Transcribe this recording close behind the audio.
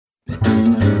Welcome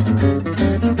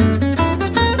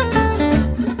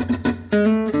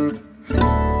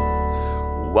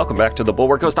back to The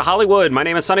Bulwark Goes to Hollywood. My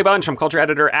name is Sonny Bunch. I'm culture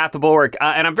editor at The Bulwark,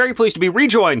 and I'm very pleased to be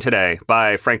rejoined today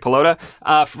by Frank Pallotta.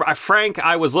 Frank,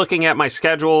 I was looking at my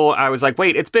schedule. I was like,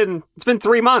 wait, it's been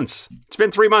 3 months. It's been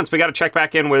 3 months. We got to check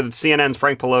back in with CNN's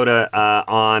Frank Pallotta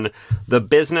on the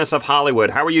business of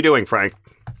Hollywood. How are you doing, Frank?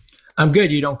 I'm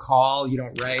good. You don't call, you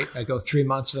don't write. I go 3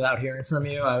 months without hearing from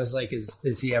you. I was like,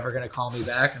 is he ever going to call me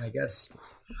back? And I guess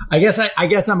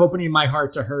I'm opening my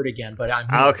heart to hurt again, but I'm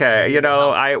here. Okay.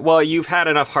 You've had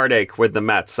enough heartache with the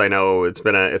Mets. I know it's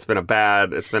been a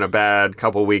bad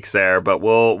couple weeks there, but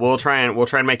we'll try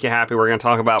and make you happy. We're going to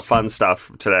talk about fun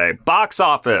stuff today. Box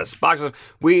office.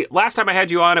 Last time I had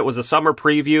you on, it was a summer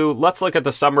preview. Let's look at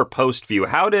the summer post view.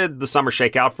 How did the summer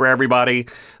shake out for everybody?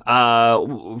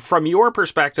 From your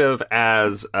perspective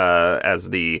as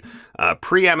the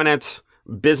preeminent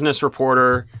business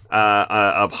reporter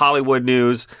of Hollywood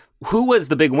news, who was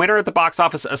the big winner at the box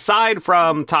office aside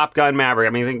from Top Gun Maverick?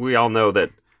 I mean, I think we all know that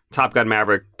Top Gun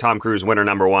Maverick, Tom Cruise, winner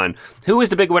number one. Who was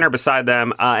the big winner beside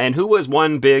them, and who was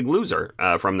one big loser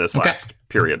from this last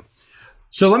period?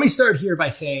 So let me start here by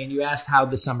saying you asked how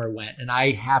the summer went, and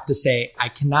I have to say I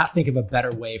cannot think of a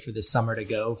better way for this summer to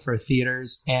go for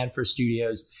theaters and for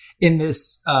studios in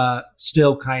this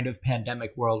still kind of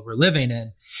pandemic world we're living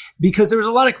in, because there was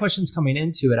a lot of questions coming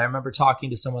into it. I remember talking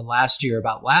to someone last year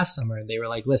about last summer, and they were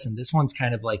like, listen, this one's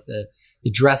kind of like the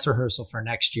dress rehearsal for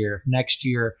next year. If next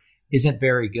year isn't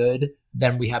very good,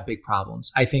 then we have big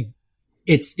problems. I think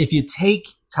if you take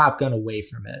Top Gun away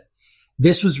from it,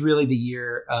 this was really the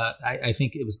year, I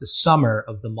think it was the summer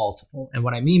of the multiple. And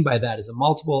what I mean by that is a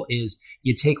multiple is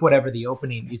you take whatever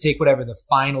the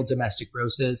final domestic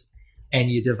gross is, and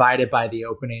you divide it by the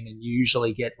opening, and you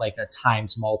usually get like a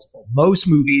times multiple. Most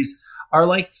movies are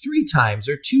like 3 times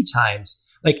or 2 times.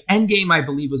 Like Endgame, I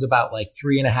believe, was about like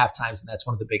 3.5 times, and that's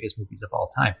one of the biggest movies of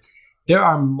all time. There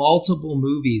are multiple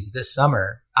movies this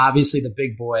summer. Obviously, the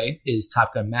big boy is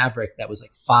Top Gun Maverick. That was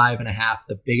like 5.5,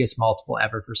 the biggest multiple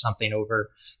ever for something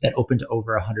that opened to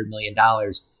over $100 million.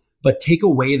 But take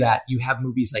away that, you have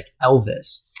movies like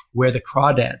Elvis, where the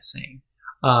Crawdads sing.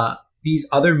 These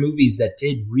other movies that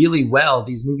did really well,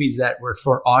 these movies that were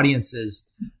for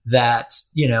audiences that,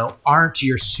 aren't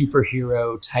your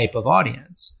superhero type of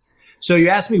audience. So you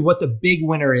asked me what the big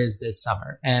winner is this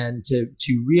summer. And to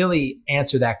really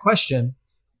answer that question,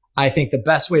 I think the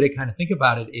best way to kind of think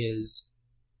about it is,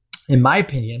 in my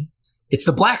opinion, it's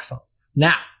The Black Phone.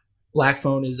 Now, Black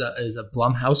Phone is a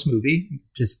Blumhouse movie,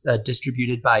 just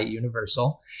distributed by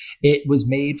Universal. It was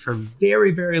made for very,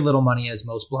 very little money, as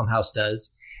most Blumhouse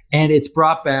does. And it's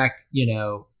brought back,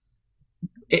 it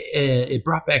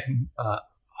brought back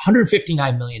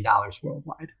 $159 million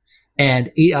worldwide.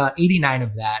 And 89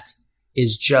 of that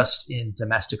is just in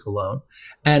domestic alone.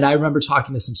 And I remember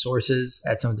talking to some sources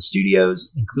at some of the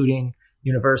studios, including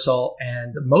Universal,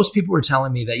 and most people were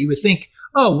telling me that you would think,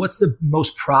 oh, what's the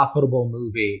most profitable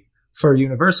movie for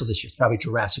Universal this year? It's probably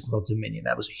Jurassic World Dominion.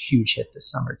 That was a huge hit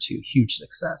this summer too, huge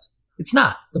success. It's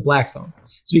not. It's The Black Phone.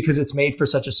 It's because it's made for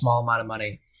such a small amount of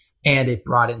money, and it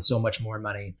brought in so much more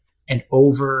money. And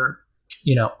over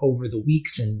the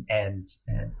weeks and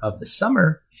of the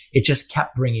summer, it just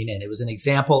kept bringing in. It was an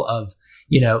example of,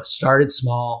 started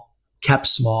small, kept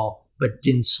small, but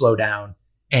didn't slow down.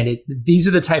 And these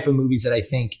are the type of movies that I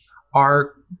think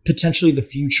are potentially the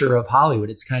future of Hollywood.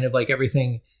 It's kind of like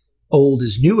everything old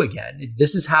is new again.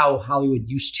 This is how Hollywood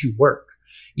used to work.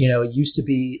 It used to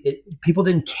be, people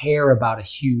didn't care about a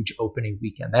huge opening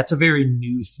weekend. That's a very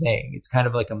new thing. It's kind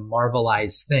of like a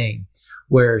Marvelized thing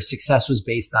where success was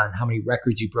based on how many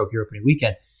records you broke your opening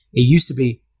weekend. It used to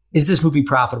be, is this movie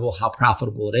profitable? How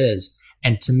profitable it is?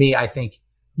 And to me, I think,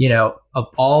 of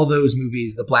all those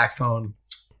movies, The Black Phone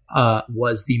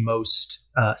was the most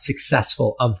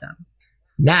successful of them.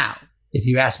 Now, if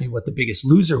you ask me what the biggest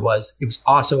loser was, it was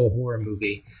also a horror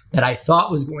movie that I thought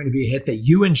was going to be a hit, that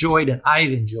you enjoyed and I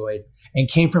enjoyed, and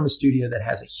came from a studio that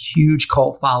has a huge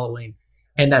cult following,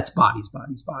 and that's Bodies,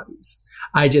 Bodies, Bodies.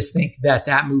 I just think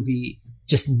that movie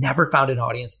just never found an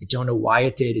audience. I don't know why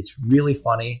it did. It's really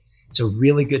funny. It's a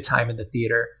really good time in the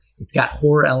theater. It's got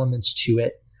horror elements to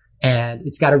it, and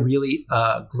it's got a really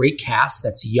great cast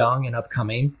that's young and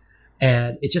upcoming.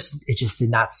 And it just did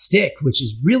not stick, which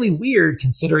is really weird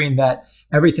considering that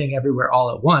Everything Everywhere All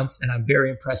at Once, and I'm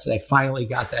very impressed that I finally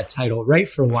got that title right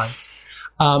for once,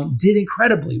 did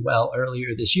incredibly well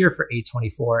earlier this year for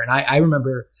A24. And I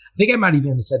remember, I think I might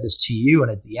even have said this to you in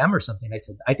a DM or something. I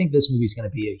said, I think this movie is going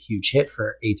to be a huge hit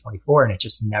for A24, and it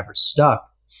just never stuck.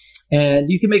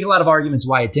 And you can make a lot of arguments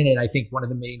why it didn't. I think one of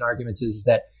the main arguments is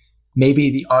that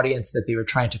maybe the audience that they were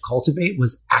trying to cultivate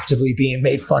was actively being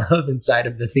made fun of inside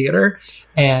of the theater.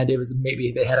 And it was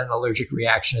maybe they had an allergic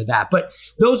reaction to that. But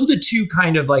those are the two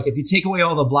kind of like, if you take away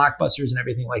all the blockbusters and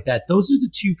everything like that, those are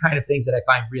the two kind of things that I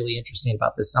find really interesting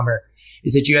about this summer,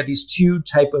 is that you had these two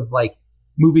type of like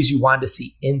movies you wanted to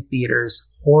see in theaters,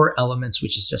 horror elements,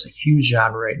 which is just a huge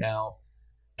genre right now.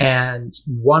 And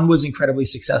one was incredibly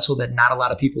successful that not a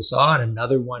lot of people saw. And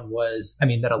another one was,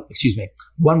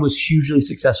 one was hugely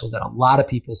successful that a lot of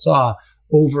people saw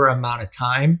over an amount of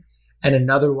time. And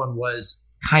another one was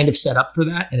kind of set up for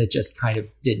that, and it just kind of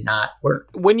did not work.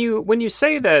 When you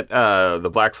say that The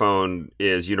Black Phone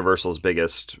is Universal's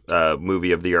biggest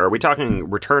movie of the year, are we talking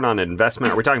return on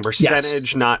investment? Are we talking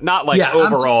percentage? Yes. Not like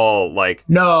overall like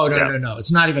No.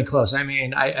 It's not even close. I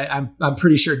mean, I'm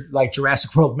pretty sure like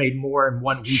Jurassic World made more in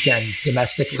one weekend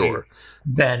domestically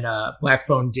than Black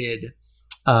Phone did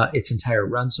its entire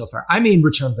run so far. I mean,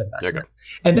 return of investment.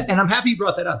 And I'm happy you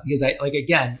brought that up, because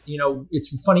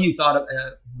it's funny you thought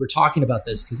we're talking about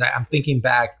this, because I'm thinking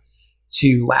back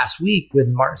to last week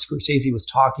when Martin Scorsese was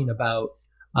talking about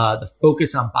the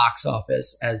focus on box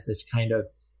office as this kind of,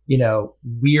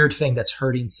 weird thing that's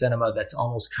hurting cinema, that's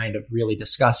almost kind of really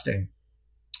disgusting.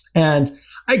 And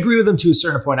I agree with him to a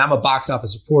certain point. I'm a box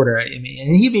office reporter. I mean,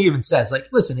 and he even says, like,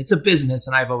 listen, it's a business,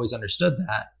 and I've always understood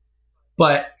that.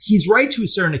 But he's right to a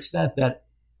certain extent that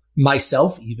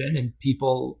myself even, and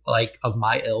people like of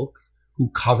my ilk who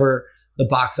cover the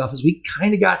box office, we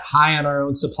kind of got high on our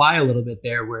own supply a little bit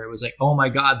there, where it was like, oh my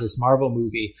God, this Marvel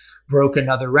movie broke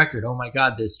another record. Oh my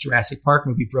God, this Jurassic Park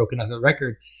movie broke another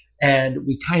record. And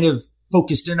we kind of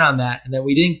focused in on that. And then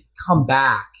we didn't come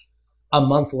back a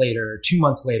month later or 2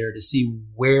 months later to see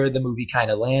where the movie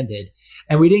kind of landed.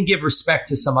 And we didn't give respect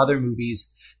to some other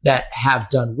movies that have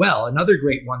done well. Another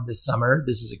great one this summer,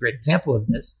 this is a great example of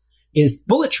this, is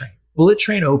Bullet Train. Bullet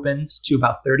Train opened to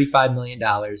about $35 million.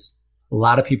 A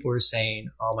lot of people were saying,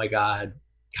 oh my God,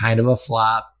 kind of a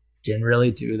flop, didn't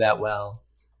really do that well.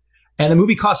 And the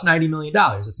movie cost $90 million.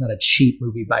 It's not a cheap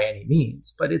movie by any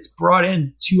means, but it's brought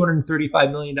in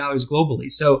 $235 million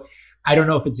globally. So I don't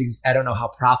know if I don't know how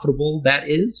profitable that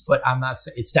is, but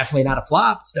it's definitely not a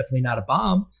flop. It's definitely not a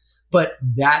bomb. But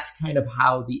that's kind of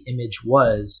how the image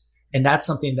was. And that's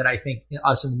something that I think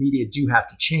us in the media do have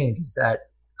to change, is that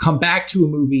come back to a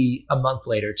movie a month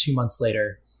later, 2 months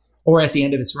later, or at the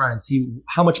end of its run and see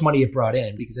how much money it brought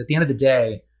in. Because at the end of the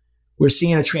day, we're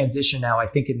seeing a transition now, I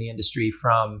think, in the industry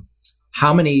from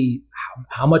how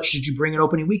much did you bring in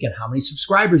opening weekend? How many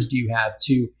subscribers do you have,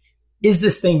 to is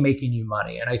this thing making you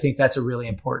money? And I think that's a really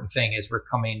important thing as we're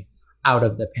coming out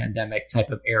of the pandemic type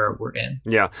of era we're in.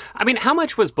 Yeah. I mean, how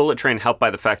much was Bullet Train helped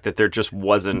by the fact that there just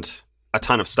wasn't a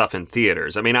ton of stuff in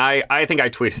theaters? I mean, I think I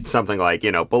tweeted something like,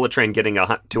 Bullet Train getting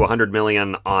to 100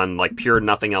 million on like pure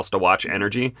nothing else to watch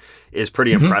energy is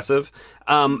pretty impressive.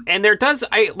 And there does,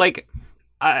 I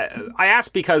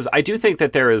ask because I do think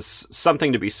that there is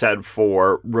something to be said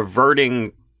for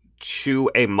reverting to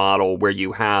a model where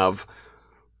you have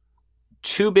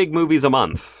 2 big movies a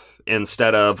month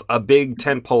instead of a big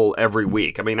tentpole every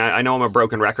week. I mean, I know I'm a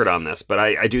broken record on this, but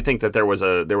I do think that there was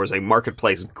a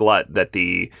marketplace glut that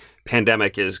the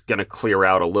pandemic is going to clear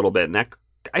out a little bit, and that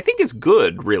I think is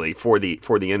good, really, for the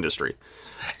industry.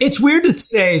 It's weird to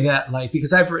say that, like,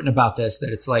 because I've written about this,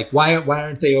 that it's like, why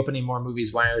aren't they opening more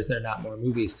movies? Why is there not more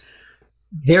movies?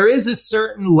 There is a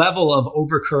certain level of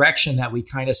overcorrection that we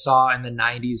kind of saw in the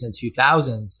 90s and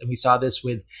 2000s, and we saw this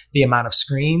with the amount of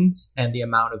screens and the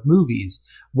amount of movies,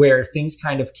 where things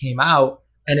kind of came out,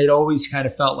 and it always kind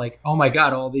of felt like, oh my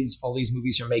God, all these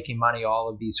movies are making money, all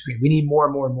of these screens. We need more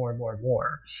and more and more and more and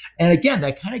more. And again,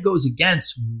 that kind of goes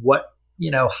against what,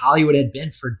 Hollywood had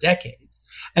been for decades.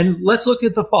 And let's look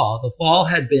at The Fall. The Fall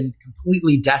had been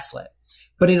completely desolate,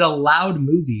 but it allowed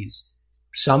movies,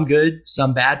 some good,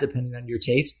 some bad, depending on your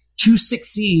taste, to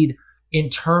succeed in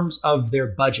terms of their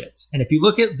budgets. And if you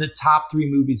look at the top 3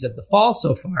 movies of The Fall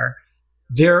so far,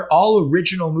 they're all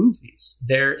original movies.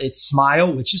 It's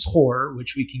Smile, which is horror,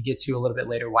 which we can get to a little bit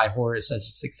later, why horror is such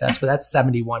a success, but that's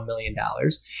 $71 million.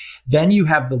 Then you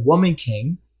have The Woman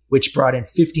King, which brought in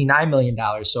 $59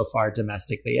 million so far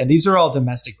domestically. And these are all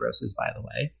domestic grosses, by the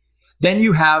way. Then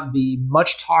you have the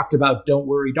much talked about Don't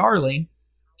Worry, Darling.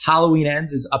 Halloween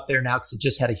Ends is up there now because it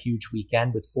just had a huge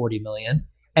weekend with $40 million.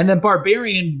 And then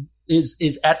Barbarian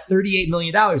is at $38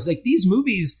 million. Like, these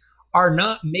movies are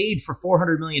not made for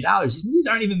 $400 million. These movies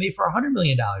aren't even made for $100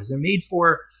 million. They're made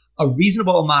for a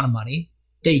reasonable amount of money.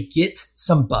 They get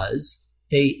some buzz.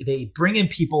 They bring in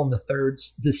people in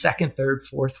the second, third,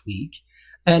 fourth week.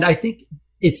 And I think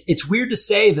it's weird to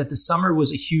say that the summer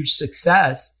was a huge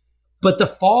success But the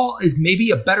fall is maybe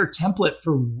a better template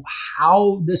for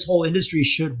how this whole industry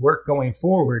should work going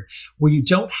forward, where you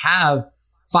don't have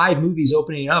 5 movies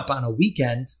opening up on a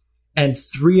weekend and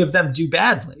 3 of them do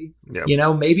badly.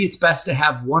 Yep. Maybe it's best to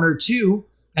have 1 or 2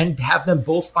 and have them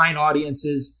both find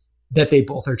audiences that they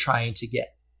both are trying to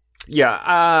get.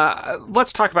 Yeah,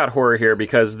 let's talk about horror here,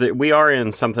 because we are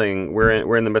in something.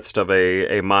 We're in the midst of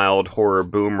a mild horror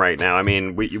boom right now. I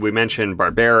mean, we mentioned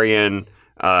Barbarian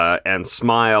and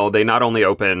Smile. They not only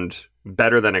opened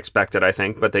better than expected, I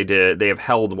think, but they have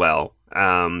held well,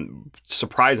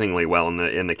 surprisingly well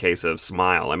in the case of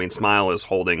Smile. I mean, Smile is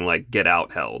holding like Get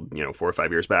Out held, 4 or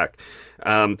 5 years back.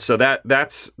 So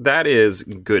that is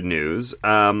good news.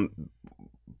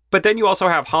 But then you also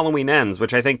have Halloween Ends,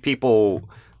 which I think people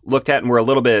looked at and were a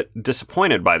little bit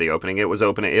disappointed by the opening.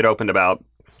 It opened about,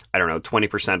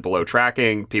 20% below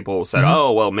tracking. People said,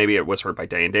 oh, well, maybe it was hurt by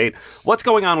day and date. What's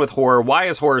going on with horror? Why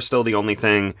is horror still the only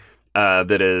thing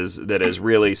that is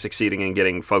really succeeding in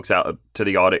getting folks out to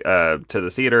the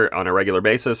theater on a regular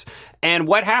basis? And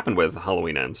what happened with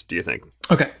Halloween Ends, do you think?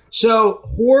 Okay. So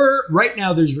horror, right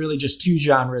now, there's really just 2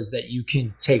 genres that you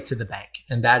can take to the bank.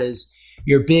 And that is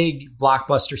your big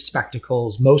blockbuster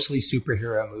spectacles, mostly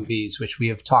superhero movies, which we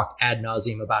have talked ad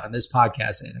nauseum about in this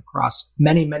podcast and across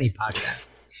many, many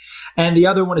podcasts. And the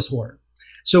other one is horror.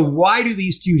 So why do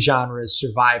these 2 genres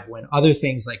survive when other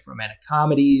things like romantic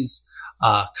comedies,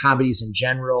 comedies in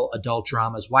general, adult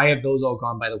dramas, why have those all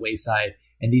gone by the wayside?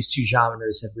 And these 2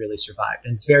 genres have really survived.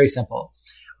 And it's very simple.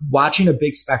 Watching a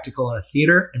big spectacle in a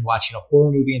theater and watching a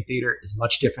horror movie in theater is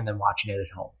much different than watching it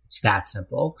at home. It's that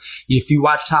simple. If you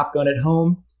watch Top Gun at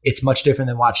home, it's much different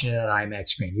than watching it on an IMAX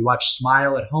screen. You watch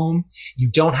Smile at home, you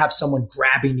don't have someone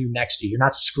grabbing you next to you. You're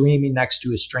not screaming next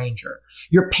to a stranger.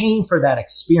 You're paying for that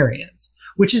experience,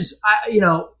 which is,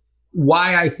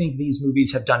 why I think these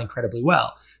movies have done incredibly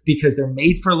well, because they're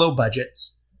made for low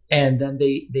budgets, and then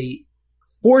they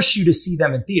force you to see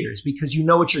them in theaters because you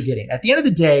know what you're getting. At the end of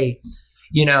the day,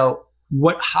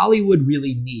 what Hollywood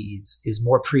really needs is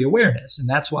more pre-awareness. And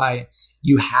that's why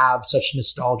you have such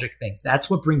nostalgic things. That's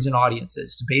what brings in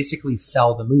audiences to basically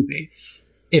sell the movie.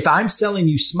 If I'm selling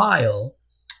you Smile,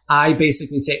 I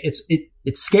basically say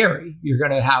it's scary. You're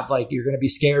going to be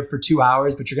scared for 2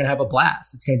 hours, but you're going to have a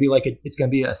blast. It's going to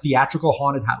be a theatrical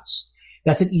haunted house.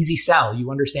 That's an easy sell.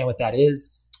 You understand what that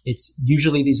is. It's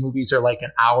usually these movies are like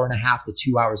an hour and a half to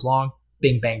 2 hours long.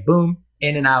 Bing, bang, boom,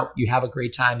 in and out. You have a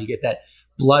great time. You get that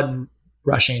blood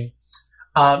rushing.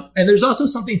 And there's also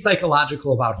something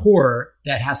psychological about horror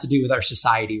that has to do with our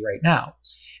society right now,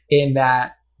 in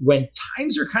that when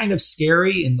times are kind of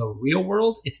scary in the real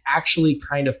world, it's actually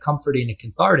kind of comforting and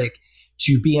cathartic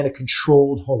to be in a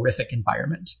controlled, horrific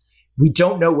environment. We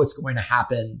don't know what's going to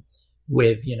happen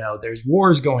with, there's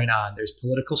wars going on, there's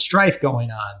political strife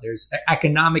going on, there's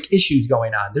economic issues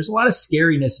going on. There's a lot of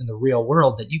scariness in the real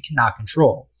world that you cannot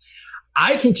control.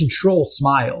 I can control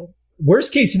Smile.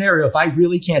 Worst case scenario, if I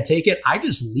really can't take it, I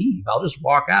just leave. I'll just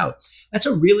walk out. That's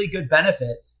a really good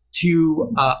benefit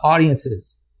to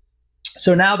audiences.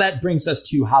 So now that brings us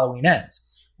to Halloween Ends,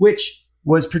 which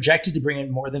was projected to bring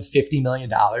in more than $50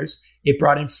 million. It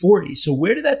brought in 40. So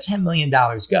where did that $10 million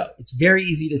go? It's very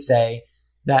easy to say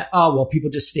that, people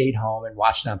just stayed home and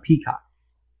watched it on Peacock.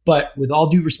 But with all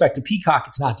due respect to Peacock,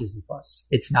 it's not Disney Plus.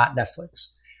 It's not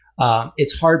Netflix.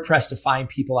 It's hard pressed to find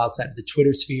people outside of the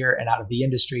Twitter sphere and out of the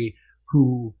industry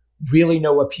who really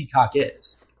know what Peacock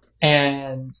is.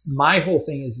 And my whole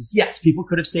thing is yes, people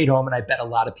could have stayed home, and I bet a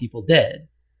lot of people did.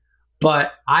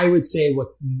 But I would say what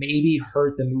maybe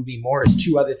hurt the movie more is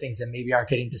 2 other things that maybe aren't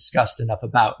getting discussed enough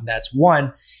about. And that's,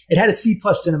 1, it had a C+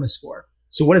 cinema score.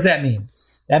 So what does that mean?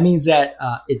 That means that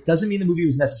it doesn't mean the movie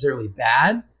was necessarily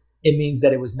bad. It means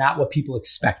that it was not what people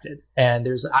expected. And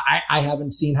I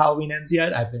haven't seen Halloween Ends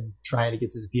yet. I've been trying to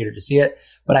get to the theater to see it,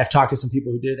 but I've talked to some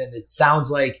people who did, and it sounds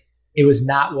like it was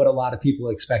not what a lot of people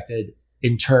expected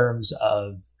in terms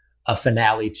of a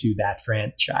finale to that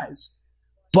franchise.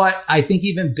 But I think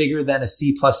even bigger than a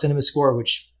C+ cinema score,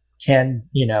 which can,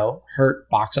 hurt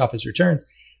box office returns,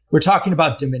 we're talking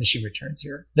about diminishing returns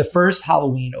here. The first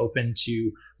Halloween opened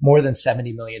to more than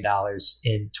 $70 million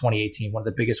in 2018, one of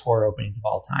the biggest horror openings of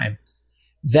all time.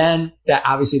 Then that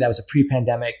was a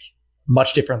pre-pandemic,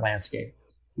 much different landscape.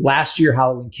 Last year,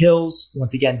 Halloween Kills,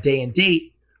 once again, day and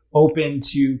date, opened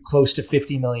to close to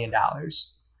 $50 million.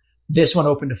 This one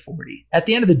opened to 40. At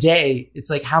the end of the day, it's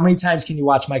like, how many times can you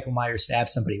watch Michael Myers stab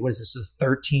somebody? What is this, the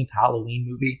 13th Halloween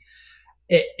movie?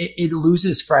 It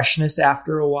loses freshness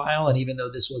after a while. And even though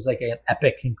this was like an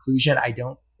epic conclusion, I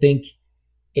don't think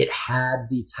it had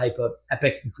the type of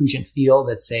epic conclusion feel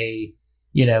that, say,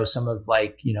 some of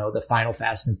like, the final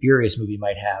Fast and Furious movie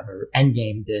might have, or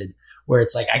Endgame did, where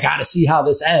it's like, I got to see how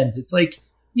this ends. It's like,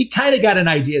 you kind of got an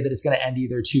idea that it's going to end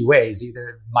either two ways.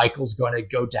 Either Michael's going to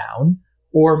go down,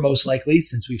 or most likely,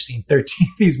 since we've seen 13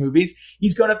 of these movies,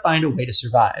 he's going to find a way to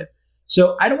survive.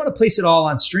 So I don't want to place it all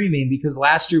on streaming, because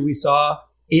last year we saw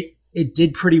it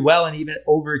did pretty well and even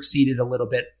overexceeded a little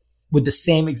bit with the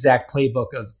same exact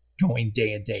playbook of going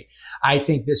day and date. I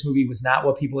think this movie was not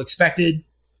what people expected.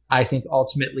 I think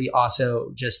ultimately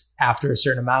also just after a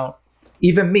certain amount,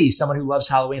 even me, someone who loves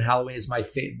Halloween, is my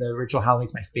the original Halloween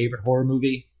is my favorite horror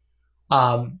movie.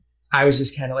 I was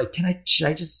just kind of like, should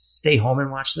I just stay home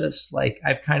and watch this? Like,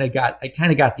 I kind of got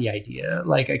the idea.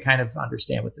 Like, I kind of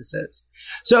understand what this is.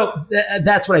 So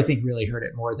that's what I think really hurt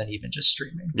it more than even just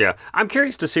streaming. Yeah, I'm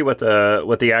curious to see what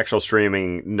the actual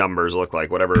streaming numbers look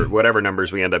like. Whatever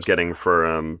numbers we end up getting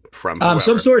from.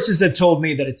 Some sources have told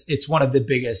me that it's one of the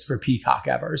biggest for Peacock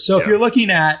ever. So if you're looking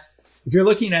at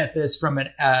this from an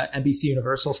NBC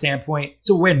Universal standpoint, it's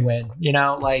a win-win.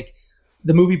 Like,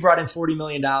 the movie brought in $40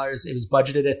 million. It was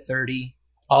budgeted at 30.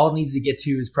 All it needs to get to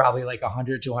is probably like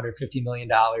 $100 to $150 million,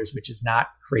 which is not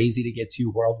crazy to get to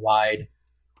worldwide,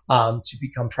 to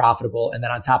become profitable. And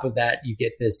then on top of that, you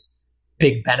get this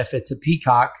big benefit to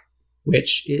Peacock,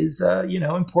 which is,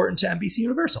 important to NBC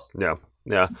Universal. Yeah.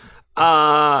 Yeah.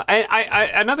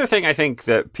 Another thing I think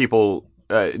that people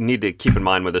need to keep in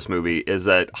mind with this movie is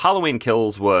that Halloween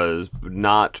Kills was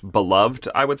not beloved.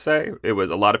 I would say it was,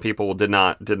 a lot of people did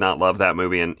not love that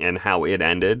movie and how it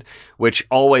ended, which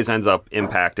always ends up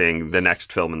impacting the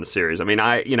next film in the series. I mean,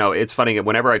 it's funny,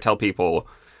 whenever I tell people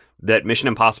that Mission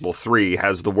Impossible 3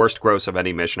 has the worst gross of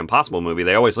any Mission Impossible movie,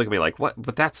 they always look at me like, what?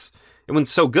 But it was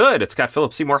so good. It's got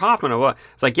Philip Seymour Hoffman.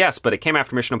 It's like, yes, but it came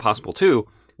after Mission Impossible 2,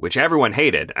 which everyone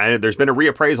hated. And there's been a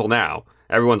reappraisal now.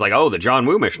 Everyone's like, oh, the John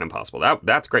Woo Mission Impossible.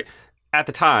 That's great. At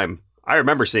the time, I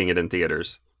remember seeing it in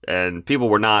theaters, and people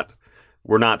were not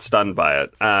stunned by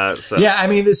it. Yeah, I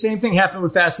mean, the same thing happened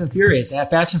with Fast and Furious.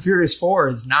 Fast and Furious 4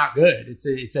 is not good.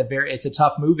 It's a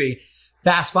tough movie.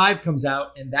 Fast 5 comes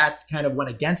out, and that's kind of went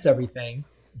against everything,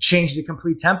 changed the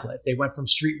complete template. They went from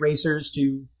street racers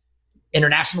to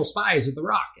international spies with The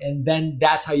Rock, and then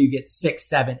that's how you get 6,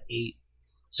 7, 8.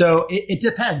 So it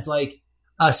depends. Like,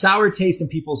 a sour taste in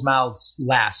people's mouths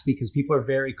lasts because people are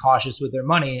very cautious with their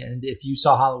money. And if you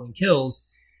saw Halloween Kills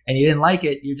and you didn't like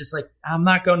it, you're just like, I'm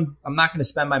not going to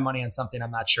spend my money on something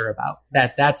I'm not sure about.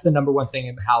 That's the number one thing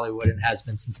in Hollywood, and has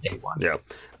been since day one. Yeah.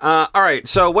 All right.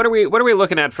 So what are we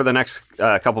looking at for the next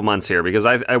couple months here? Because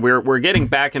we're getting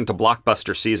back into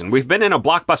blockbuster season. We've been in a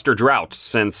blockbuster drought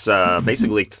since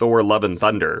basically Thor: Love and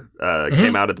Thunder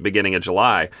came out at the beginning of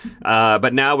July.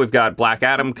 But now we've got Black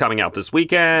Adam coming out this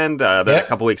weekend. Then a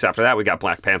couple weeks after that, we got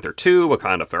Black Panther 2,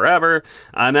 Wakanda Forever,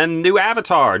 and then new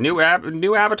Avatar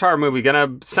movie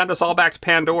gonna send us all back to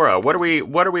Pandora. What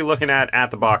are we looking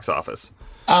at the box office?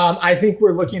 I think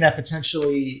we're looking at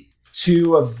potentially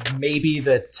 2 of maybe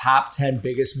the top 10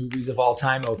 biggest movies of all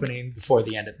time opening before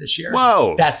the end of this year.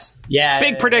 Whoa.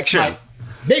 Big prediction.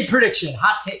 Big prediction.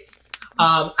 Hot take.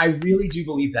 I really do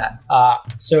believe that.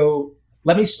 So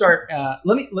let me start.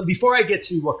 Before I get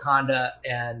to Wakanda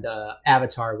and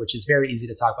Avatar, which is very easy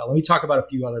to talk about, let me talk about a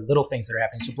few other little things that are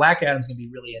happening. So Black Adam's going to be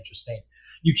really interesting.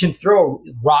 You can throw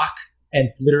a rock and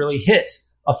literally hit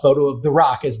a photo of The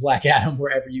Rock as Black Adam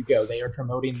wherever you go. They are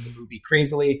promoting the movie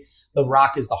crazily. The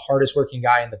Rock is the hardest working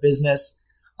guy in the business.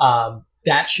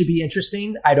 That should be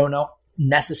interesting. I don't know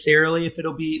necessarily if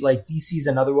it'll be like DC's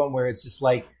another one where it's just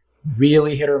like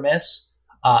really hit or miss.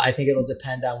 I think it'll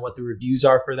depend on what the reviews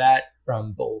are for that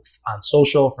from both on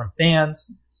social, from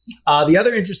fans. The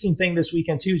other interesting thing this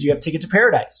weekend too is you have Ticket to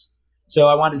Paradise. So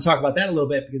I wanted to talk about that a little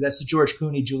bit because that's the George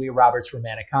Clooney, Julia Roberts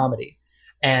romantic comedy.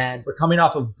 And we're coming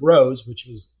off of Bros, which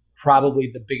was probably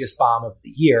the biggest bomb of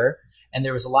the year. And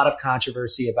there was a lot of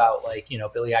controversy about, like,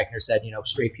 Billy Eichner said,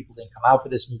 straight people didn't come out for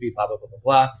this movie, blah, blah, blah, blah,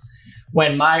 blah.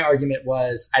 When my argument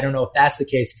was, I don't know if that's the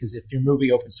case, because if your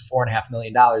movie opens to $4.5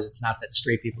 million, it's not that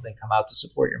straight people didn't come out to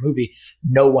support your movie.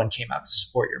 No one came out to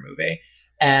support your movie.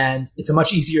 And it's a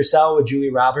much easier sell with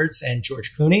Julia Roberts and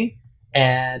George Clooney.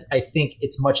 And I think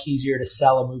it's much easier to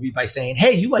sell a movie by saying,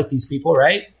 hey, you like these people,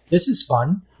 right? This is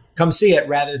fun. Come see it,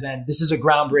 rather than this is a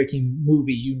groundbreaking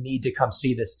movie. You need to come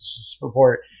see this to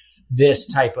support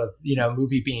this type of,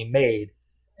 movie being made.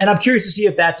 And I'm curious to see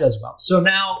if that does well. So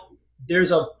now there's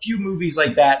a few movies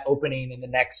like that opening in the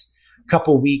next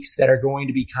couple weeks that are going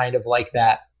to be kind of like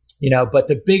that, but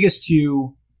the biggest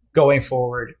 2 going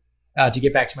forward, to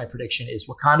get back to my prediction, is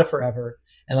Wakanda Forever.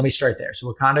 And let me start there.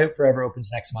 So Wakanda Forever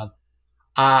opens next month.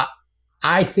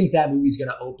 I think that movie's going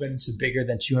to open to bigger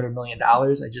than $200 million.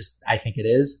 I think it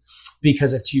is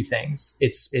because of two things.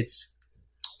 It's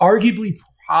arguably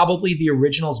probably the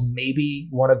original's maybe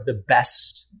one of the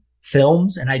best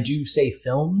films. And I do say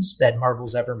films that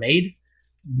Marvel's ever made.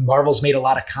 Marvel's made a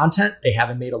lot of content. They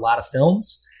haven't made a lot of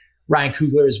films. Ryan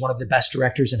Coogler is one of the best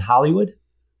directors in Hollywood.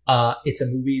 It's a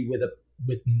movie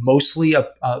with mostly a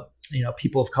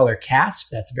people of color cast.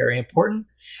 That's very important.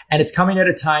 And it's coming at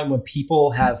a time when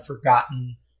people have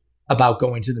forgotten about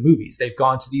going to the movies. They've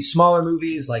gone to these smaller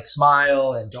movies like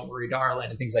Smile and Don't Worry Darling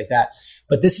and things like that.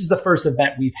 But this is the first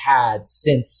event we've had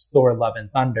since Thor: Love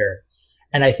and Thunder.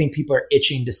 And I think people are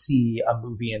itching to see a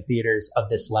movie in theaters of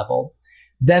this level.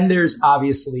 Then there's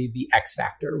obviously the X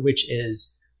factor, which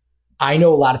is, I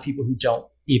know a lot of people who don't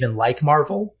even like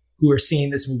Marvel who are seeing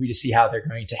this movie to see how they're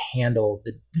going to handle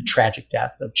the tragic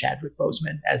death of Chadwick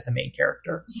Boseman as the main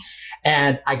character.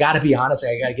 And I got to be honest,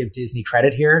 I got to give Disney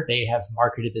credit here. They have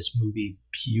marketed this movie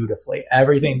beautifully.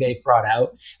 Everything they've brought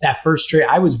out. That first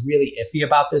trailer, I was really iffy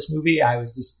about this movie. I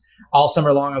was just, all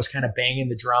summer long, I was kind of banging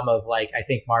the drum of like, I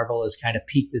think Marvel has kind of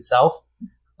peaked itself.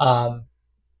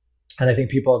 And I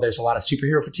think there's a lot of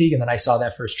superhero fatigue. And then I saw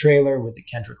that first trailer with the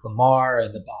Kendrick Lamar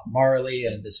and the Bob Marley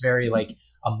and this very like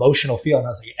emotional feel. And I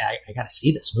was like, I got to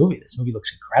see this movie. This movie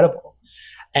looks incredible.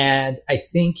 And I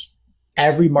think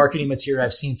every marketing material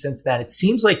I've seen since then, it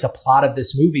seems like the plot of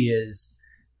this movie is,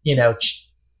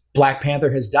 Black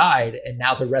Panther has died. And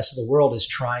now the rest of the world is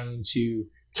trying to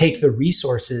take the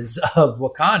resources of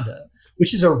Wakanda,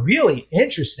 which is a really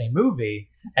interesting movie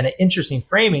and an interesting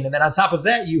framing. And then on top of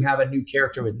that, you have a new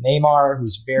character with Namor,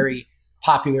 who's very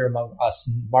popular among us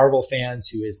Marvel fans,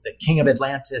 who is the King of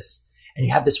Atlantis. And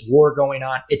you have this war going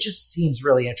on. It just seems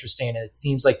really interesting. And it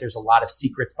seems like there's a lot of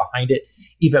secrets behind it,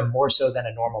 even more so than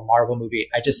a normal Marvel movie.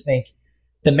 I just think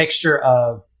the mixture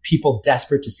of people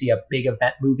desperate to see a big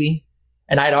event movie.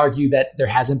 And I'd argue that there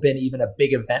hasn't been even a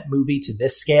big event movie to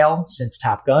this scale since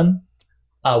Top Gun,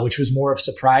 which was more of a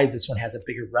surprise. This one has a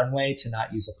bigger runway, to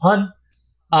not use a pun.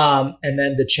 And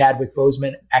then the Chadwick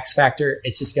Boseman X Factor,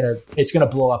 it's gonna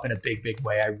blow up in a big, big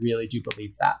way. I really do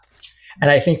believe that.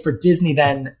 And I think for Disney,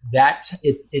 then that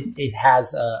it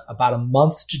has about a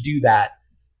month to do that.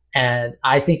 And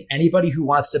I think anybody who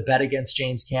wants to bet against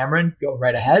James Cameron, go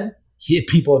right ahead.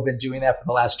 People have been doing that for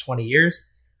the last 20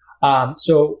 years.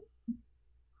 So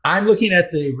I'm looking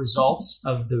at the results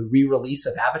of the re-release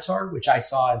of Avatar, which I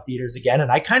saw in theaters again,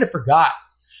 and I kind of forgot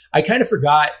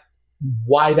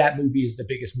why that movie is the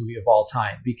biggest movie of all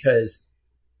time, because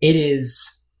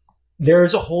there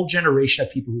is a whole generation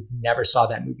of people who never saw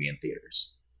that movie in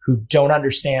theaters, who don't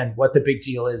understand what the big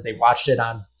deal is. They watched it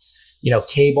on,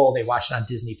 cable, they watched it on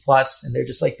Disney Plus, and they're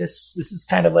just like, this is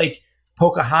kind of like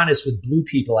Pocahontas with blue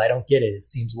people. I don't get it. It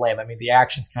seems lame. I mean, the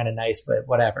action's kind of nice, but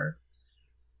whatever.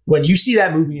 When you see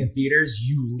that movie in theaters,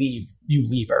 you leave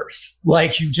Earth.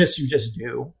 Like you just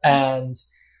do. And,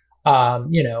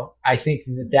 I think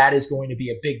that is going to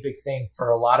be a big, big thing for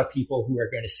a lot of people who are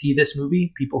going to see this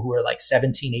movie, people who are like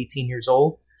 17, 18 years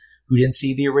old, who didn't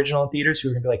see the original in theaters, who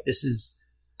are going to be like,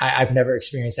 I've never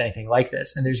experienced anything like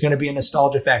this. And there's going to be a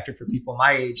nostalgia factor for people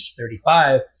my age,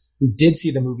 35, who did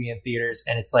see the movie in theaters.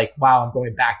 And it's like, wow, I'm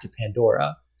going back to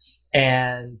Pandora.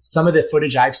 And some of the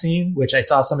footage I've seen, which I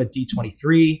saw some at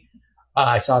D23,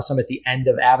 I saw some at the end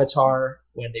of Avatar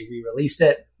when they re-released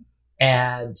it.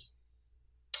 And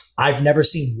I've never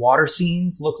seen water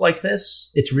scenes look like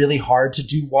this. It's really hard to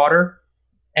do water.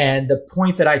 And the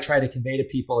point that I try to convey to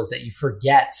people is that you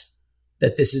forget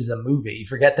that this is a movie. You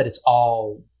forget that it's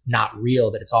all not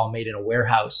real, that it's all made in a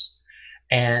warehouse.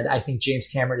 And I think James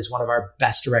Cameron is one of our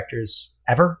best directors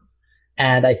ever.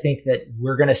 And I think that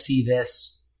we're going to see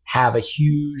this have a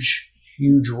huge,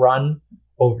 huge run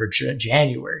over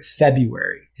January,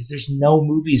 February, because there's no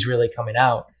movies really coming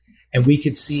out. And we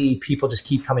could see people just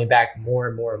keep coming back more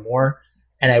and more and more.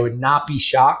 And I would not be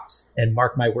shocked, and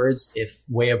mark my words, if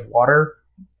Way of Water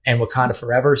and Wakanda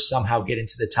Forever somehow get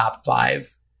into the top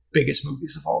 5 biggest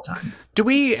movies of all time. Do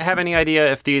we have any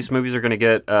idea if these movies are going to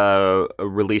get a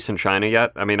release in China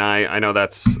yet? I mean, I know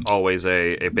that's always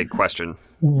a big question.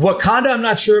 Wakanda, I'm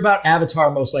not sure about.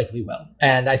 Avatar most likely will.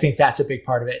 And I think that's a big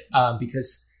part of it,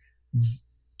 because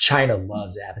China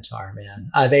loves Avatar, man.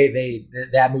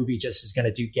 That movie just is going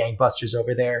to do gangbusters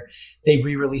over there. They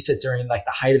re-released it during like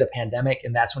the height of the pandemic,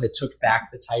 and that's when it took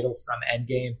back the title from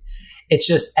Endgame. It's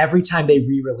just every time they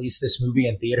re-release this movie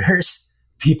in theaters,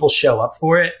 people show up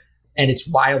for it. And it's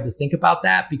wild to think about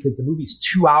that, because the movie's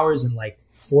 2 hours and like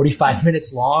 45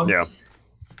 minutes long. Yeah.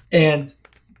 And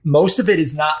most of it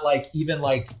is not like even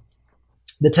like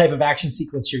the type of action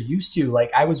sequence you're used to.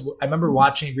 Like I remember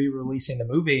watching re-releasing the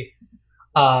movie,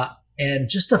 And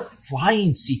just the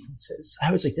flying sequences,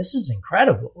 I was like, this is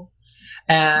incredible.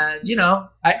 And,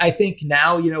 I think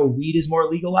now, weed is more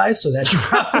legalized, so that should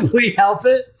probably help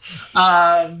it.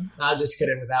 I'll just get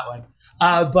in with that one.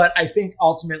 But I think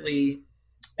ultimately,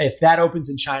 if that opens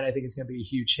in China, I think it's going to be a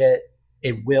huge hit.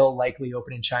 It will likely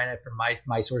open in China. From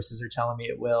my sources are telling me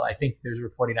it will. I think there's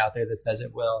reporting out there that says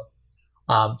it will.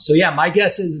 So yeah, my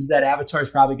guess is that Avatar is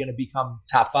probably going to become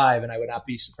top 5, and I would not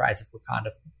be surprised if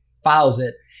Wakanda follows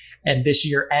it. And this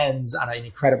year ends on an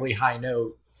incredibly high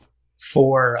note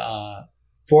for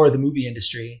the movie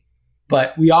industry.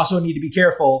 But we also need to be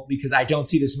careful because I don't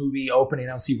see this movie opening. I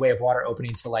don't see Way of Water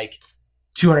opening to like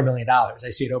 $200 million. I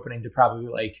see it opening to probably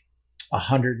like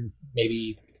 100,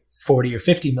 maybe 40 or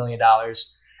 $50 million,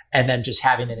 and then just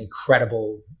having an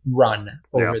incredible run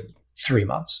over 3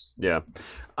 months. Yeah.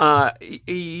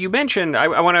 You mentioned,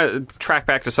 I want to track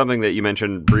back to something that you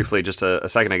mentioned briefly just a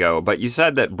second ago, but you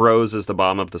said that Bros is the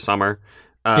bomb of the summer.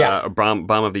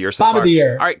 Bomb of the year so far. Bomb of the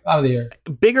year. All right. Bomb of the year.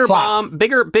 Bigger flop.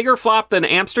 Bigger flop than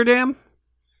Amsterdam?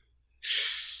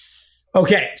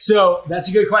 Okay, so that's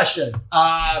a good question.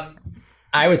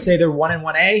 I would say they're 1 and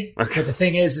 1A. Okay. But the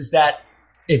thing is that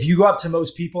if you go up to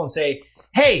most people and say,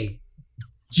 hey,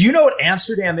 do you know what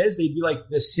Amsterdam is? They'd be like,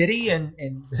 the city and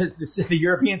the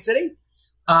European city.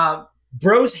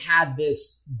 Bros had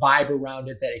this vibe around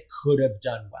it that it could have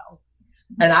done well.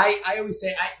 And I always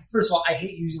say, first of all, I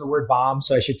hate using the word bomb,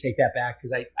 so I should take that back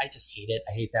because I just hate it.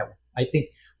 I hate that. I think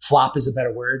flop is a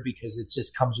better word because it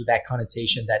just comes with that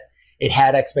connotation that it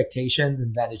had expectations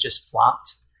and then it just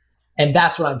flopped. And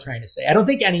that's what I'm trying to say. I don't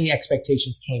think any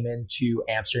expectations came into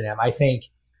Amsterdam. I think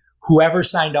whoever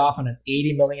signed off on an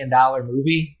 $80 million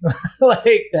movie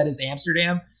like that is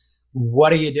Amsterdam,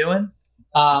 what are you doing?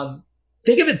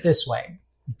 Think of it this way.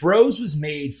 Bros was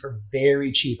made for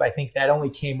very cheap. I think that only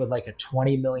came with like a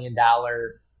 $20 million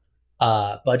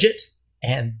budget,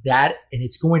 and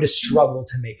it's going to struggle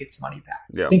to make its money back.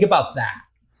 Yeah. Think about that.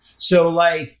 So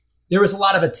like there was a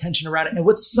lot of attention around it. And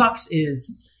what sucks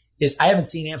is I haven't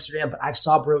seen Amsterdam, but I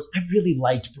saw Bros. I really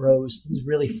liked Bros. It was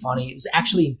really funny. It was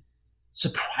actually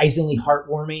surprisingly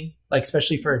heartwarming, like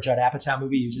especially for a Judd Apatow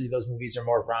movie. Usually those movies are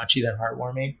more raunchy than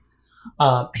heartwarming.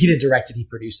 He didn't direct it, he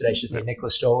produced it, I should say.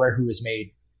 Nicholas Stoller, who has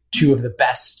made 2 of the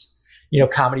best,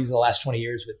 comedies of the last 20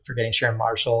 years with Forgetting Sharon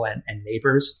Marshall and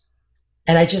Neighbors.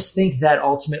 And I just think that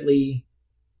ultimately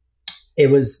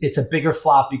it's a bigger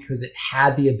flop because it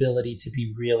had the ability to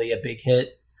be really a big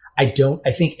hit. I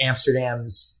think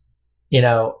Amsterdam's,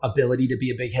 ability to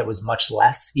be a big hit was much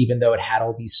less, even though it had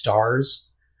all these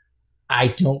stars. I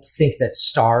don't think that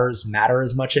stars matter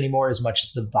as much anymore, as much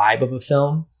as the vibe of a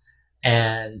film.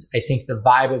 And I think the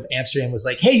vibe of Amsterdam was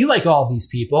like, hey, you like all these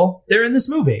people, they're in this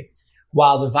movie.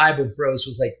 While the vibe of Bros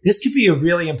was like, this could be a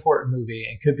really important movie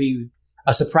and could be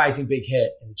a surprising big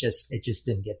hit. And it just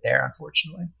didn't get there,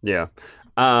 unfortunately. Yeah.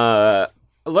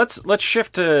 Let's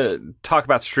shift to talk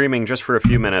about streaming just for a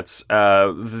few minutes.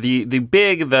 The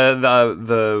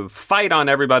fight on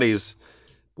everybody's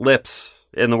lips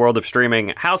in the world of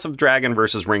streaming, House of Dragon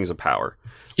versus Rings of Power.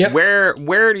 Yep.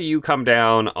 Where do you come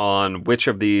down on which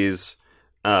of these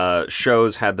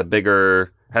shows has had the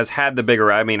bigger?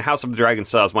 I mean, House of the Dragon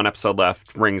still has 1 episode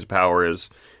left. Rings of Power is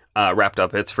wrapped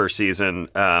up its first season.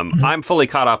 I'm fully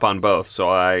caught up on both, so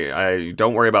I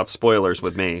don't worry about spoilers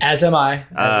with me. As am I.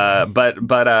 But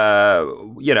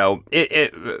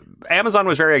Amazon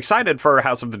was very excited for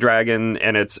House of the Dragon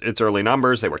and its early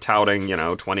numbers. They were touting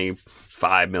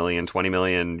 25 million, 20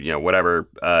 million, whatever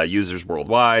users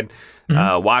worldwide.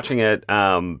 Watching it,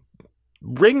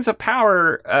 Rings of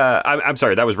Power. I'm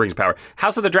sorry, that was Rings of Power.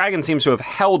 House of the Dragon seems to have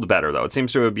held better, though. It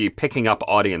seems to be picking up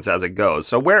audience as it goes.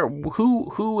 So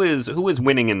who is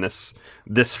winning in this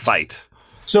fight?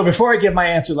 So before I give my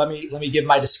answer, let me give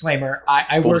my disclaimer.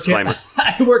 I work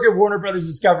at Warner Brothers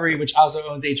Discovery, which also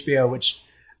owns HBO, which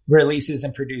releases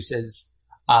and produces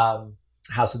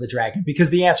House of the Dragon. Because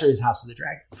the answer is House of the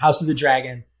Dragon. House of the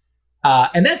Dragon.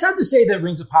 And that's not to say that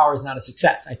Rings of Power is not a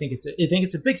success. I think it's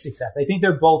a big success. I think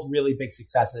they're both really big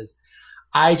successes.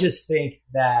 I just think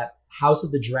that House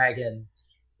of the Dragon,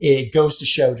 it goes to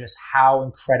show just how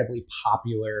incredibly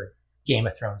popular Game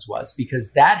of Thrones was,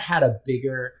 because that had a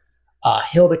bigger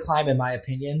hill to climb, in my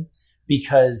opinion,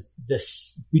 because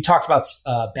we talked about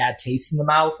bad taste in the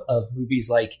mouth of movies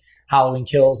like Halloween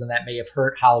Kills, and that may have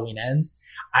hurt Halloween Ends.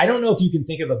 I don't know if you can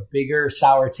think of a bigger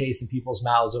sour taste in people's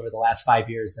mouths over the last 5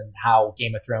 years than how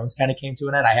Game of Thrones kind of came to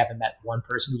an end. I haven't met one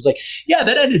person who was like, yeah,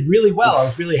 that ended really well. I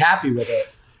was really happy with it.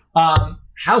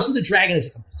 House of the Dragon is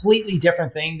a completely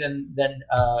different thing than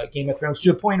Game of Thrones,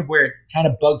 to a point of where it kind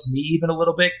of bugs me even a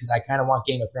little bit, because I kind of want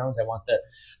Game of Thrones. I want the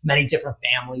many different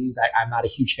families. I'm not a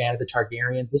huge fan of the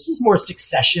Targaryens. This is more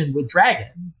Succession with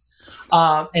dragons.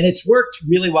 And it's worked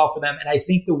really well for them. And I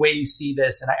think the way you see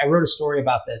this, and I wrote a story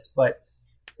about this, but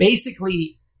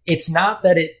basically it's not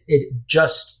that it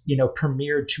just,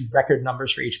 premiered to record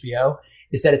numbers for HBO,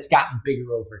 is that it's gotten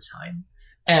bigger over time.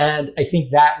 And I think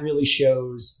that really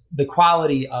shows the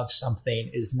quality of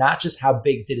something is not just how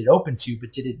big did it open to,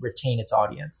 but did it retain its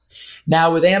audience.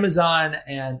 Now with Amazon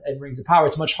and Rings of Power,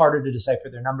 it's much harder to decipher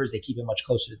their numbers. They keep it much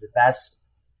closer to the vest.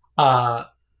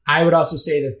 I would also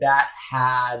say that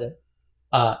had,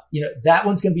 that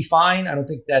one's going to be fine. I don't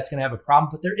think that's going to have a problem,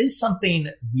 but there is something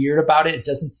weird about it. It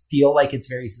doesn't feel like it's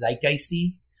very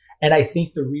zeitgeisty. And I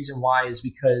think the reason why is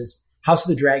because House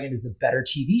of the Dragon is a better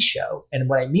TV show. And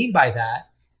what I mean by that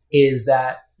is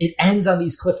that it ends on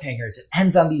these cliffhangers. It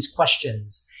ends on these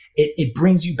questions. It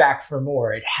brings you back for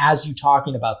more. It has you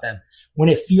talking about them. When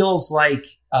it feels like,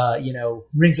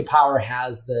 Rings of Power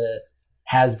has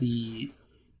the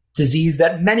disease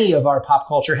that many of our pop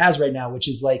culture has right now, which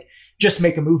is like, just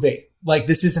make a movie. Like,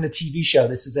 this isn't a TV show.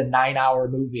 This is a 9-hour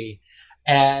movie.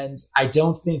 And I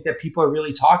don't think that people are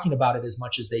really talking about it as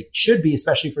much as they should be,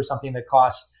 especially for something that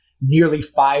costs nearly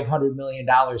 $500 million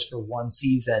for one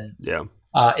season. Yeah.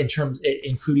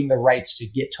 Including the rights to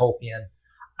get Tolkien.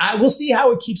 I will see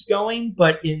how it keeps going,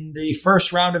 but in the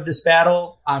first round of this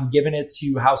battle, I'm giving it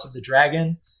to House of the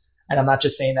Dragon. And I'm not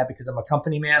just saying that because I'm a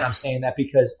company man. I'm saying that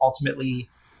because ultimately,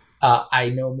 I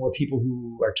know more people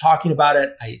who are talking about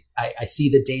it. I see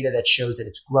the data that shows that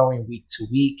it's growing week to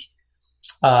week.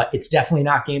 It's definitely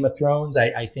not Game of Thrones.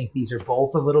 I think these are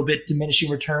both a little bit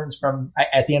diminishing returns from,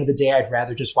 at the end of the day, I'd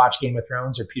rather just watch Game of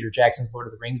Thrones or Peter Jackson's Lord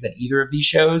of the Rings than either of these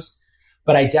shows.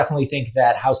 But I definitely think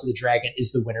that House of the Dragon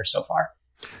is the winner so far.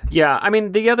 Yeah, I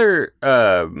mean, the other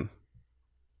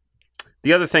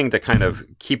thing to kind of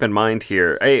keep in mind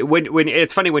here, when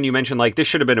it's funny when you mention like this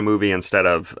should have been a movie instead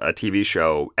of a TV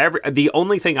show. The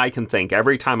only thing I can think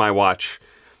every time I watch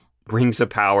Rings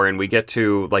of Power and we get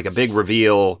to like a big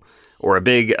reveal or a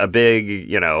big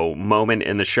moment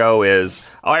in the show is,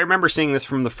 I remember seeing this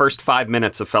from the first 5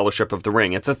 minutes of Fellowship of the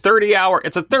Ring. It's a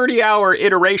 30-hour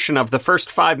iteration of the first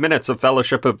 5 minutes of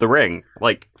Fellowship of the Ring.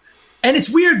 And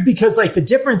it's weird because like the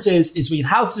difference is we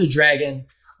have House of the Dragon.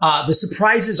 The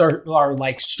surprises are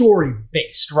like story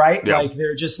based, right? Yeah. Like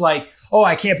they're just like, oh,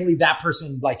 I can't believe that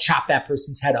person like chopped that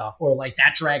person's head off, or like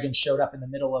that dragon showed up in the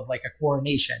middle of like a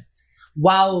coronation.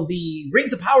 While the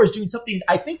Rings of Power is doing something,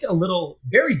 I think, a little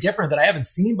very different that I haven't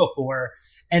seen before,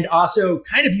 and also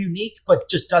kind of unique, but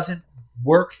just doesn't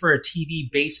work for a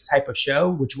TV-based type of show,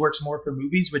 which works more for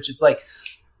movies, which it's like,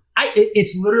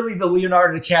 it's literally the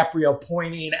Leonardo DiCaprio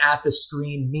pointing at the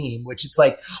screen meme, which it's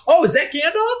like, oh, is that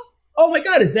Gandalf? Oh my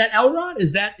God, is that Elrond?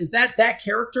 Is that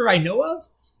character I know of?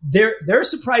 Their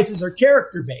surprises are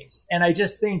character-based, and I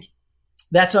just think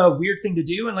that's a weird thing to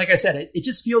do. And like I said, it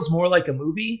just feels more like a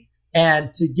movie.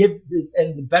 And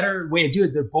the better way to do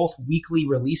it, they're both weekly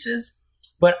releases.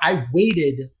 But I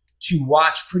waited to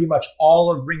watch pretty much all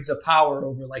of Rings of Power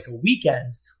over like a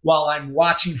weekend while I'm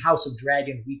watching House of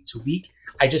Dragon week to week.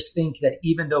 I just think that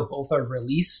even though both are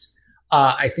released,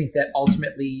 I think that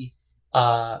ultimately,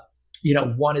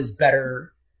 one is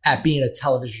better at being a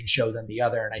television show than the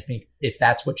other. And I think if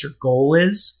that's what your goal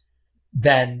is,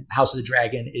 then House of the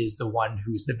Dragon is the one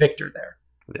who's the victor there.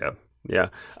 Yeah. Yeah.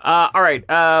 All right.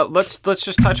 Let's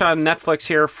just touch on Netflix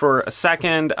here for a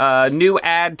second. New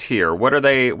ad tier. What are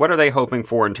they hoping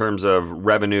for in terms of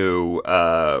revenue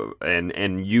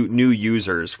and new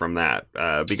users from that?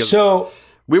 Because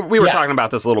we were talking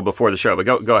about this a little before the show,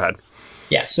 but go ahead.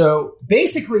 Yeah. So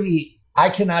basically,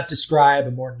 I cannot describe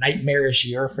a more nightmarish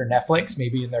year for Netflix,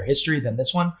 maybe in their history, than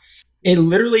this one. It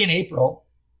literally in April,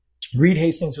 Reed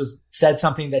Hastings said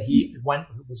something that he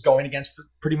was going against for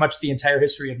pretty much the entire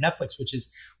history of Netflix, which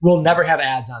is we'll never have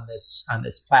ads on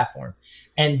this platform.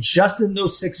 And just in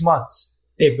those 6 months,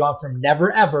 they've gone from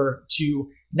never ever to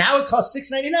now it costs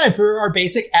 $6.99 for our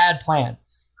basic ad plan.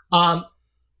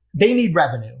 They need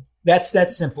revenue.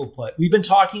 That's simple put. We've been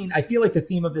talking. I feel like the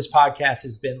theme of this podcast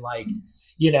has been like,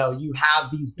 you have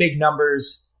these big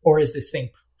numbers, or is this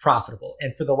thing profitable?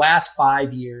 And for the last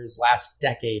 5 years, last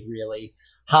decade, really,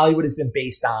 Hollywood has been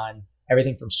based on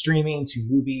everything from streaming to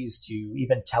movies to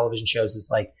even television shows. Is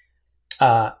like,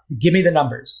 give me the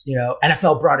numbers.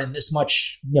 NFL brought in this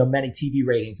much, many TV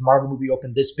ratings. Marvel movie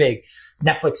opened this big.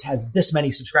 Netflix has this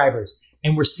many subscribers.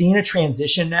 And we're seeing a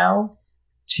transition now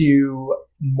to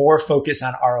more focus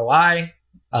on ROI.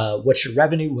 What's your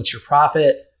revenue? What's your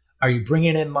profit? Are you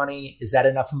bringing in money? Is that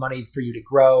enough money for you to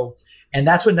grow? And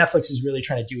that's what Netflix is really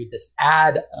trying to do with this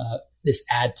ad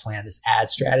plan, this ad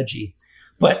strategy.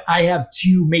 But I have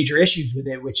two major issues with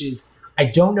it, which is I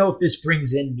don't know if this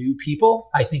brings in new people.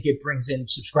 I think it brings in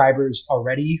subscribers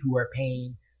already who are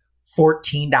paying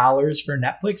 $14 for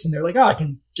Netflix. And they're like, oh, I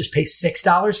can just pay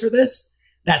 $6 for this.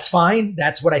 That's fine.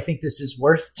 That's what I think this is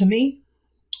worth to me.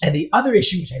 And the other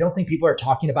issue, which I don't think people are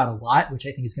talking about a lot, which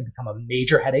I think is going to become a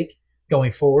major headache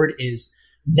going forward, is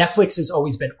Netflix has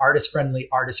always been artist friendly,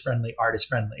 artist friendly, artist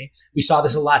friendly. We saw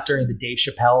this a lot during the Dave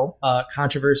Chappelle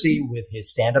controversy with his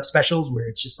stand-up specials, where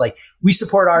it's just like, we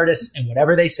support artists and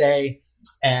whatever they say,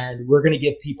 and we're going to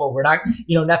give people, we're not,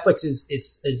 Netflix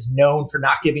is known for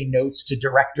not giving notes to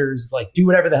directors, like, do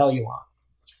whatever the hell you want.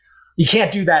 You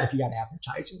can't do that if you got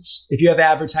advertisers. If you have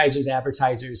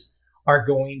advertisers are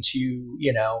going to,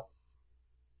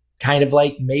 kind of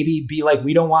like maybe be like,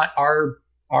 we don't want our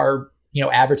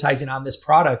advertising on this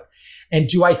product. And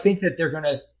do I think that they're going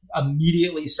to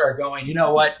immediately start going, you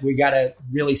know what, we got to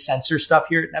really censor stuff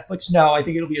here at Netflix? No, I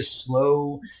think it'll be a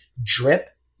slow drip.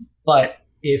 But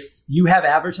if you have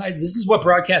advertisers, this is what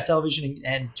broadcast television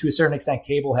and to a certain extent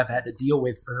cable have had to deal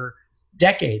with for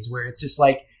decades, where it's just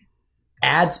like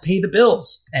ads pay the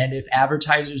bills. And if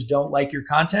advertisers don't like your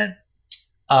content,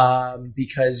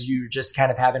 because you just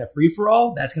kind of having a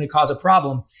free-for-all, that's going to cause a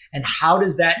problem. And how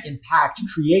does that impact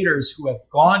creators who have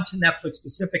gone to Netflix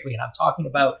specifically? And I'm talking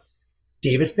about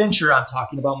David Fincher, I'm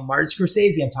talking about Martin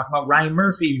Scorsese, I'm talking about Ryan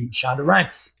Murphy, Shonda Rhimes,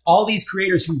 all these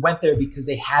creators who went there because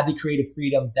they had the creative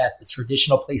freedom that the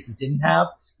traditional places didn't have,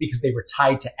 because they were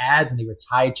tied to ads and they were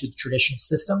tied to the traditional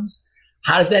systems.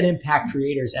 How does that impact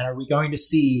creators? And are we going to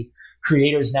see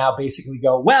creators now basically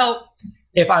go, well,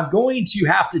 if I'm going to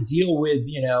have to deal with,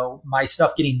 my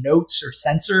stuff getting notes or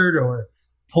censored or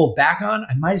pulled back on,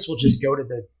 I might as well just go to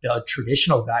the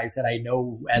traditional guys that I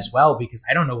know as well, because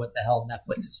I don't know what the hell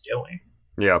Netflix is doing.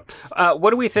 Yeah.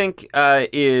 What do we think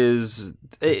is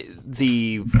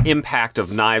the impact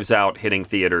of Knives Out hitting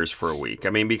theaters for a week?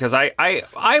 I mean, because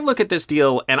I look at this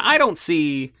deal and I don't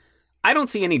see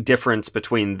any difference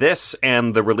between this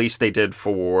and the release they did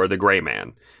for The Gray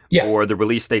Man, or the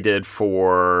release they did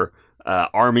for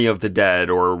Army of the Dead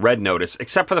or Red Notice,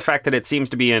 except for the fact that it seems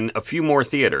to be in a few more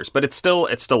theaters. But it's still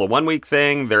a 1 week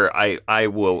thing. I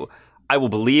will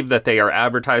believe that they are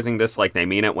advertising this like they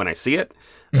mean it when I see it,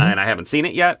 and I haven't seen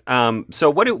it yet. So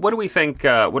what do we think?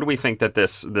 What do we think that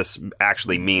this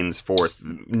actually means for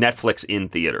Netflix in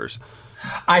theaters?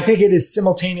 I think it is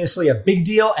simultaneously a big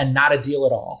deal and not a deal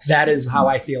at all. That is how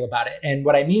I feel about it. And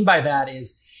what I mean by that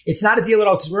is, it's not a deal at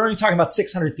all, because we're only talking about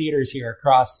 600 theaters here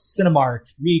across Cinemark,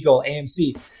 Regal,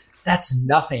 AMC. That's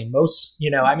nothing. Most,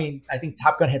 I think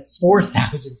Top Gun had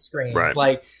 4,000 screens. Right.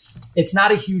 Like, it's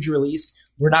not a huge release.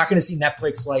 We're not going to see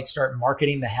Netflix start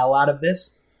marketing the hell out of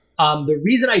this. The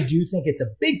reason I do think it's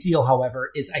a big deal, however,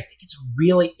 is I think it's a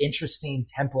really interesting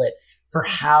template for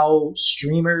how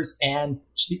streamers and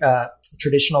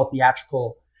traditional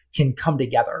theatrical can come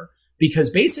together.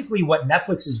 Because basically what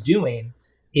Netflix is doing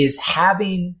is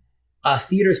having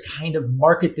theaters kind of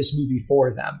market this movie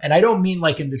for them. And I don't mean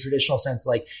like in the traditional sense,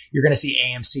 like you're going to see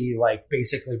AMC like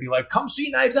basically be like, come see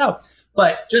Knives Out.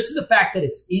 But just the fact that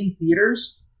it's in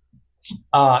theaters,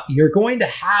 you're going to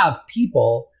have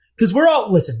people, because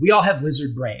we all have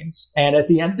lizard brains. And at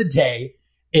the end of the day,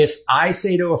 if I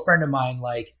say to a friend of mine,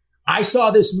 like, I saw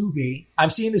this movie, I'm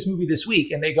seeing this movie this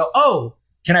week, and they go, oh,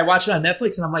 can I watch it on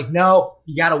Netflix? And I'm like, no,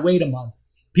 you got to wait a month.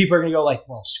 People are going to go like,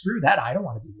 well, screw that. I don't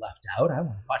want to be left out. I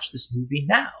want to watch this movie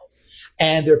now.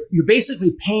 And you're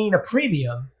basically paying a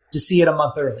premium to see it a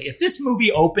month early. If this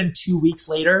movie opened 2 weeks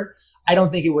later, I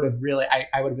don't think it would have really,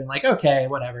 I would have been like, okay,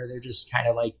 whatever. They're just kind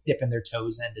of like dipping their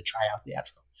toes in to try out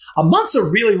theatrical. A month's a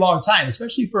really long time,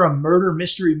 especially for a murder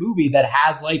mystery movie that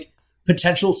has like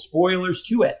potential spoilers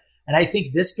to it. And I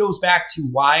think this goes back to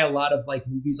why a lot of like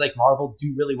movies like Marvel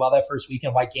do really well that first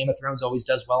weekend, why Game of Thrones always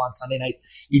does well on Sunday night.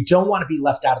 You don't want to be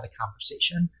left out of the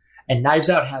conversation. And Knives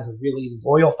Out has a really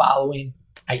loyal following.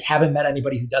 I haven't met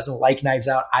anybody who doesn't like Knives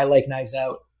Out. I like Knives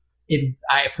Out.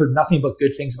 I've heard nothing but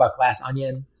good things about Glass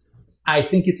Onion. I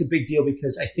think it's a big deal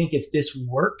because I think if this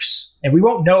works, and we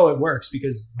won't know it works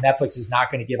because Netflix is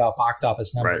not going to give out box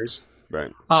office numbers.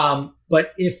 Right.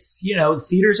 But if,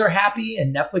 theaters are happy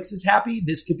and Netflix is happy,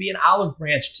 this could be an olive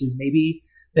branch to maybe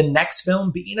the next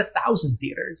film being 1,000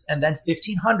 theaters and then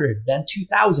 1,500, then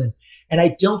 2,000. And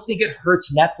I don't think it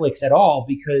hurts Netflix at all,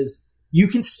 because you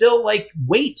can still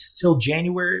wait till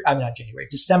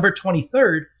December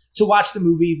 23rd to watch the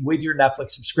movie with your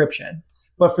Netflix subscription.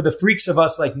 But for the freaks of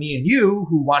us like me and you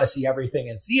who want to see everything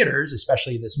in theaters,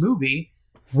 especially this movie,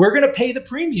 we're going to pay the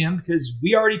premium because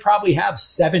we already probably have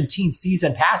 17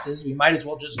 season passes. We might as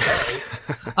well just go.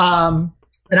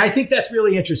 And I think that's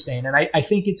really interesting. And I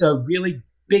think it's a really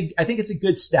big, I think it's a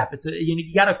good step.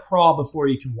 You got to crawl before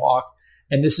you can walk.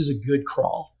 And this is a good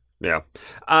crawl. Yeah.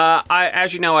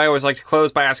 As you know, I always like to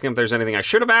close by asking if there's anything I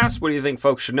should have asked. What do you think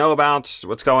folks should know about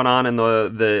what's going on in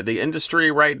the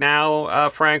industry right now,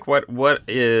 Frank? What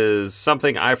is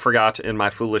something I forgot in my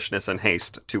foolishness and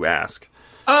haste to ask?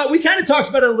 We kind of talked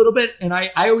about it a little bit, and I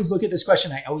always look at this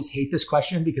question. I always hate this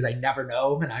question because I never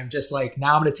know, and I'm just like,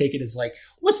 now I'm going to take it as like,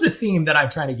 what's the theme that I'm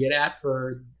trying to get at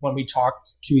for when we talk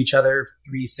to each other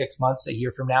 3-6 months, a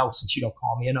year from now, since you don't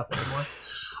call me enough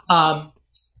anymore.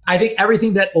 I think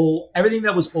everything that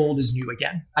was old is new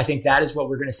again. I think that is what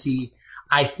we're going to see.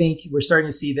 I think we're starting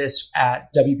to see this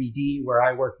at WBD, where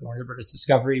I work, Warner Bros.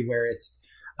 Discovery, where it's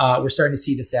we're starting to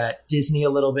see this at Disney a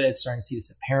little bit, starting to see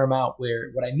this at Paramount, where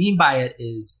what I mean by it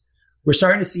is we're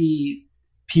starting to see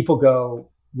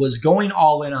people was going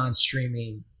all in on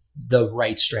streaming the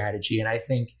right strategy. And I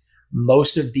think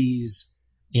most of these,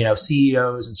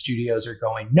 CEOs and studios are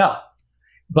going, no.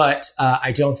 But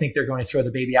I don't think they're going to throw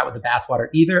the baby out with the bathwater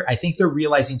either. I think they're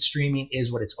realizing streaming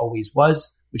is what it's always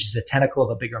was, which is a tentacle of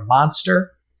a bigger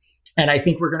monster. And I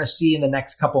think we're going to see in the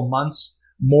next couple months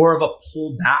more of a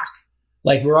pullback.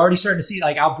 Like we're already starting to see,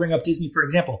 like I'll bring up Disney, for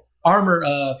example. Armor,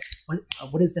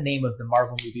 what is the name of the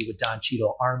Marvel movie with Don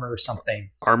Cheadle? Armor or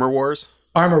something. Armor Wars?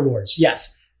 Armor Wars,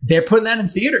 yes. They're putting that in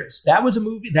theaters. That was a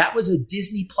movie. That was a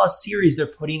Disney Plus series they're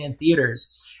putting in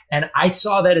theaters. And I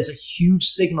saw that as a huge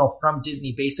signal from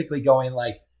Disney, basically going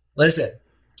like, listen,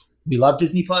 we love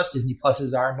Disney Plus. Disney Plus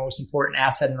is our most important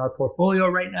asset in our portfolio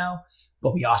right now,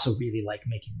 but we also really like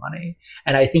making money.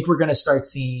 And I think we're going to start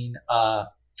seeing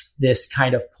this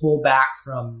kind of pullback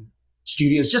from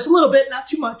studios, just a little bit, not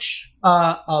too much,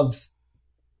 of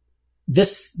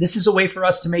this. This is a way for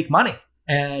us to make money.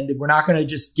 And we're not going to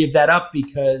just give that up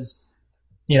because,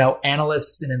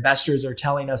 analysts and investors are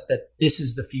telling us that this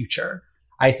is the future.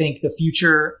 I think the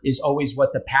future is always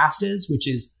what the past is, which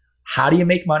is how do you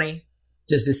make money?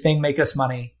 Does this thing make us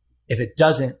money? If it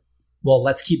doesn't, well,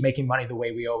 let's keep making money the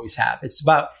way we always have. It's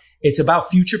about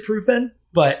future proofing,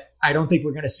 but I don't think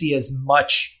we're going to see as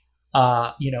much,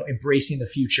 embracing the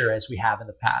future as we have in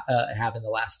the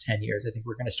last 10 years. I think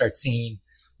we're going to start seeing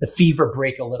the fever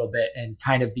break a little bit and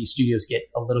kind of these studios get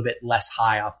a little bit less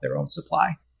high off their own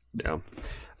supply. Yeah.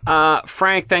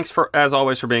 Frank, thanks as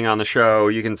always for being on the show.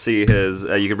 You can see you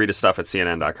can read his stuff at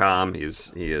CNN.com. He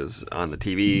is on the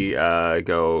TV.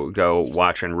 Go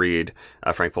watch and read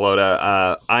Frank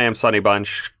Pallotta. I am Sonny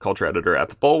Bunch, culture editor at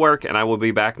The Bulwark, and I will be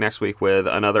back next week with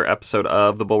another episode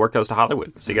of The Bulwark Goes to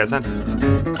Hollywood. See you guys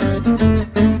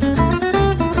then.